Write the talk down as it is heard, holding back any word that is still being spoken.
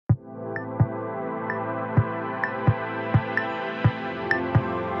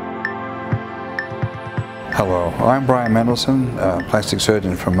Hello, I'm Bryan Mendelson, a plastic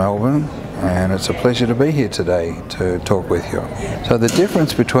surgeon from Melbourne, and it's a pleasure to be here today to talk with you. So the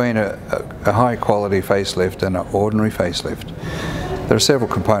difference between a high quality facelift and an ordinary facelift, there are several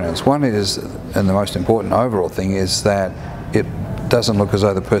components. One is, and the most important overall thing, is that it doesn't look as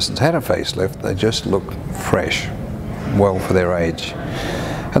though the person's had a facelift, they just look fresh, well for their age.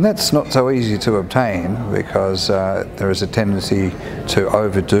 And that's not so easy to obtain because there is a tendency to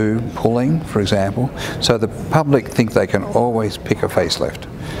overdo pulling, for example. So the public think they can always pick a facelift.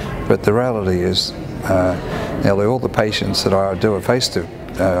 But the reality is, nearly all the patients that I do a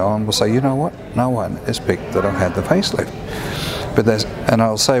facelift on will say, you know what, no one has picked that I've had the facelift. And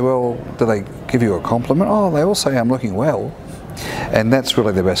I'll say, well, do they give you a compliment? Oh, they all say I'm looking well. And that's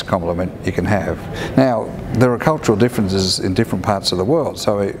really the best compliment you can have. Now, there are cultural differences in different parts of the world.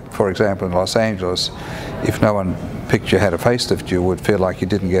 So, for example, in Los Angeles, if no one picked you had a facelift, you would feel like you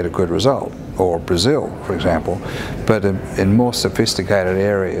didn't get a good result. Or Brazil, for example. But in more sophisticated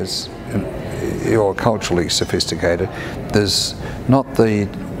areas, or culturally sophisticated, there's not the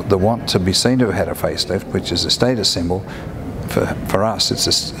want to be seen to have had a facelift, which is a status symbol. For us,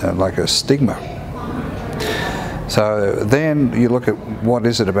 it's like a stigma. So then you look at what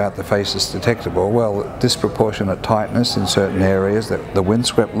is it about the face that's detectable. Well, disproportionate tightness in certain areas, the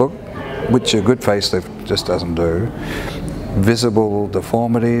windswept look, which a good facelift just doesn't do. Visible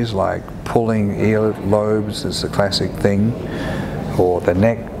deformities like pulling ear lobes is the classic thing, or the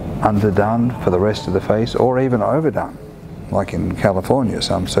neck underdone for the rest of the face, or even overdone. Like in California,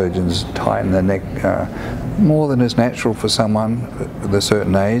 some surgeons tighten the neck more than is natural for someone with a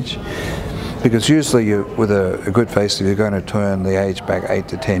certain age. Because usually with a good facelift, you're going to turn the age back 8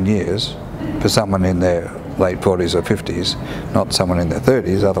 to 10 years for someone in their late 40s or 50s, not someone in their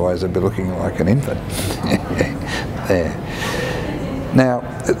 30s, otherwise they'd be looking like an infant. There. Now,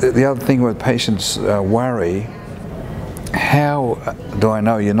 the other thing with patients worry, how do I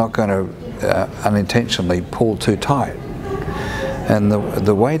know you're not going to unintentionally pull too tight? And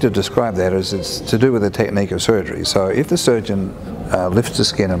the way to describe that is it's to do with the technique of surgery. So if the surgeon lifts the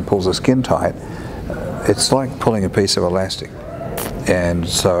skin and pulls the skin tight, it's like pulling a piece of elastic. And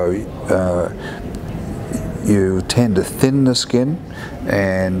so you tend to thin the skin,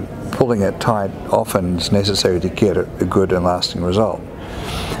 and pulling it tight often is necessary to get a good and lasting result.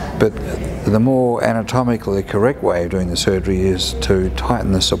 But the more anatomically correct way of doing the surgery is to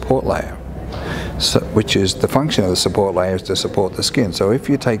tighten the support layer. So, which is the function of the support layer is to support the skin. So if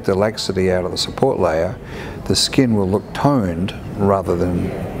you take the laxity out of the support layer, the skin will look toned rather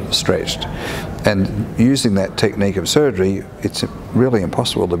than stretched. And using that technique of surgery, it's really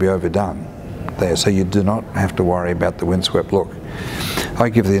impossible to be overdone there. So you do not have to worry about the windswept look. I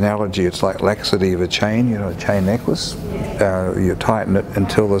give the analogy, it's like laxity of a chain, you know, a chain necklace. You tighten it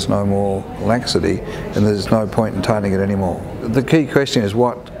until there's no more laxity, and there's no point in tightening it anymore. The key question is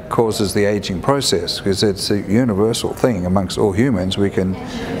what causes the aging process, because it's a universal thing amongst all humans. We can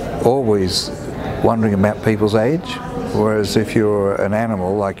always wondering about people's age, whereas if you're an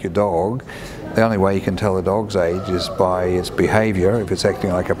animal like your dog, the only way you can tell a dog's age is by its behaviour. If it's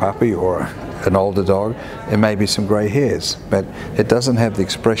acting like a puppy or an older dog, there may be some grey hairs, but it doesn't have the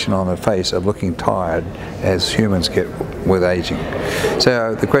expression on the face of looking tired as humans get with aging.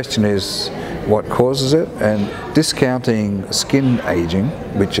 So the question is, what causes it? And discounting skin aging,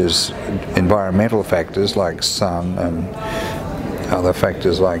 which is environmental factors like sun and other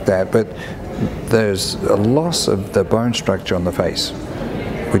factors like that, but there's a loss of the bone structure on the face.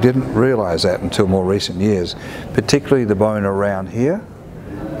 We didn't realise that until more recent years, particularly the bone around here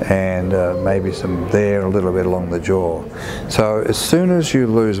and maybe some there, a little bit along the jaw. So as soon as you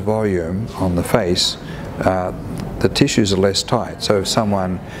lose volume on the face, the tissues are less tight. So if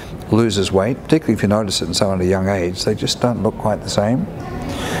someone loses weight, particularly if you notice it in someone at a young age, they just don't look quite the same.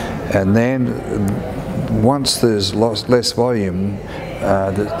 And then once there's less volume,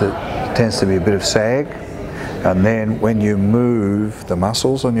 there tends to be a bit of sag. And then when you move the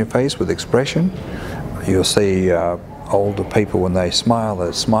muscles on your face with expression, you'll see older people when they smile,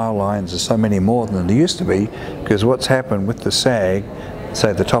 the smile lines are so many more than there used to be, because what's happened with the sag,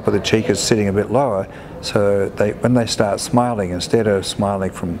 say the top of the cheek is sitting a bit lower, so when they start smiling, instead of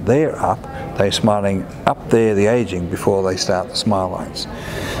smiling from there up, they're smiling up there, the aging, before they start the smile lines.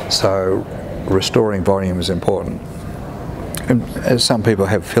 So restoring volume is important. And as some people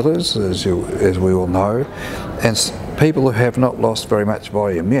have fillers, as we all know, and people who have not lost very much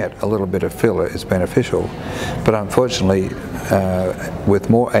volume yet, a little bit of filler is beneficial. But unfortunately, with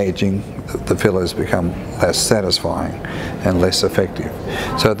more aging, the fillers become less satisfying and less effective.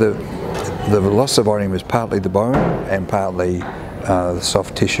 So the loss of volume is partly the bone and partly the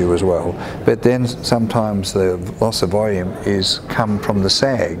soft tissue as well. But then sometimes the loss of volume is come from the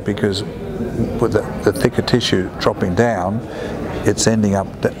sag, because with the thicker tissue dropping down, it's ending up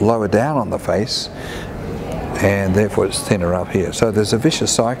lower down on the face, and therefore it's thinner up here. So there's a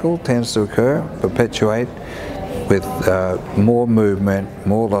vicious cycle tends to occur, perpetuate, with more movement,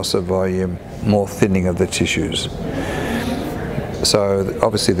 more loss of volume, more thinning of the tissues. So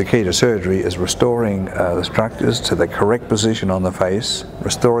obviously the key to surgery is restoring the structures to the correct position on the face,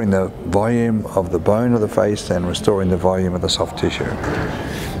 restoring the volume of the bone of the face, and restoring the volume of the soft tissue.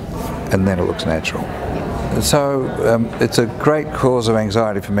 And then it looks natural. So it's a great cause of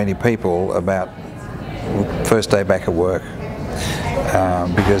anxiety for many people about first day back at work,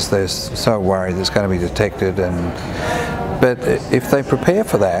 because they're so worried it's going to be detected. But if they prepare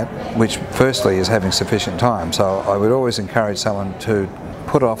for that, which firstly is having sufficient time, so I would always encourage someone to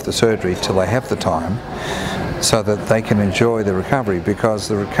put off the surgery till they have the time, so that they can enjoy the recovery, because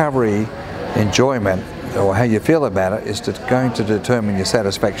the recovery enjoyment, or how you feel about it, is going to determine your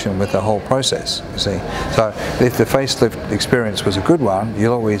satisfaction with the whole process, you see. So if the facelift experience was a good one,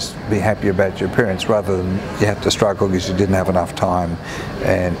 you'll always be happy about your appearance, rather than you have to struggle because you didn't have enough time.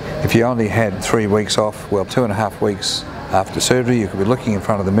 And if you only had 3 weeks off, well, 2.5 weeks after surgery, you could be looking in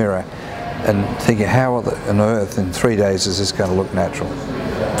front of the mirror and thinking, how on earth in 3 days is this going to look natural?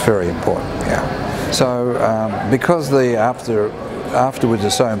 Very important, yeah. So because the afterwards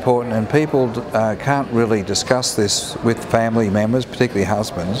is so important, and people can't really discuss this with family members, particularly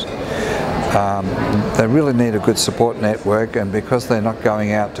husbands, they really need a good support network, and because they're not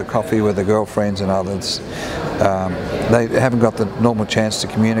going out to coffee with their girlfriends and others, they haven't got the normal chance to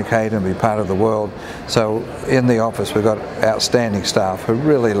communicate and be part of the world. So in the office we've got outstanding staff who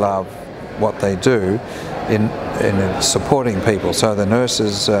really love what they do in supporting people. So the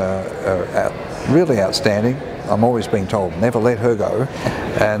nurses are really outstanding. I'm always being told, never let her go.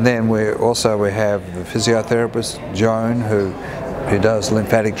 And then we have the physiotherapist, Joan, who does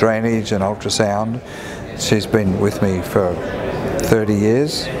lymphatic drainage and ultrasound. She's been with me for 30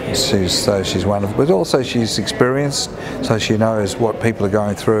 years, so she's wonderful, but also she's experienced, so she knows what people are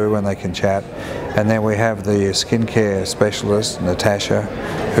going through and they can chat. And then we have the skincare specialist, Natasha,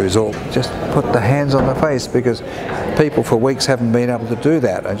 who's all just put the hands on the face, because people for weeks haven't been able to do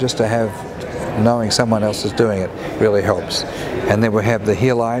that, and just to have knowing someone else is doing it really helps. And then we have the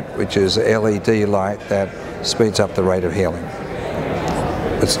Heal Light, which is LED light that speeds up the rate of healing.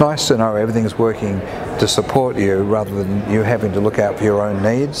 It's nice to know everything's working to support you, rather than you having to look out for your own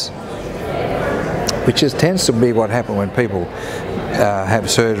needs, which tends to be what happens when people have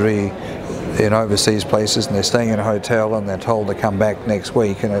surgery in overseas places and they're staying in a hotel and they're told to come back next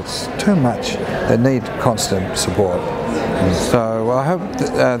week, and it's too much. They need constant support. So I hope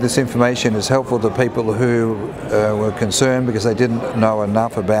this information is helpful to people who were concerned because they didn't know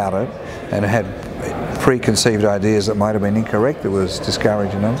enough about it and had preconceived ideas that might have been incorrect. It was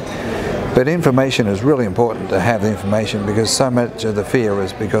discouraging them. But information is really important to have the information, because so much of the fear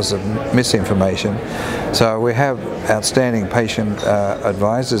is because of misinformation. So we have outstanding patient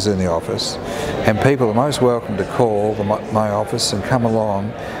advisors in the office, and people are most welcome to call my office and come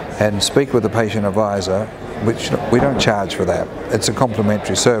along and speak with the patient advisor, which we don't charge for that. It's a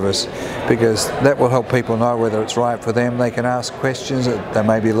complimentary service, because that will help people know whether it's right for them. They can ask questions that they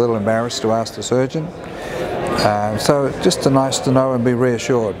may be a little embarrassed to ask the surgeon. So just nice to know and be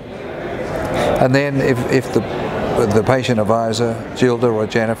reassured. And then if the patient advisor, Gilda or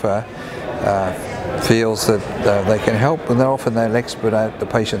Jennifer, feels that they can help, and often they'll expedite the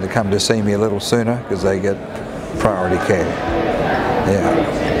patient to come to see me a little sooner, because they get priority care.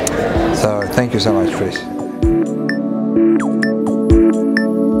 Yeah. So thank you so much, Trish.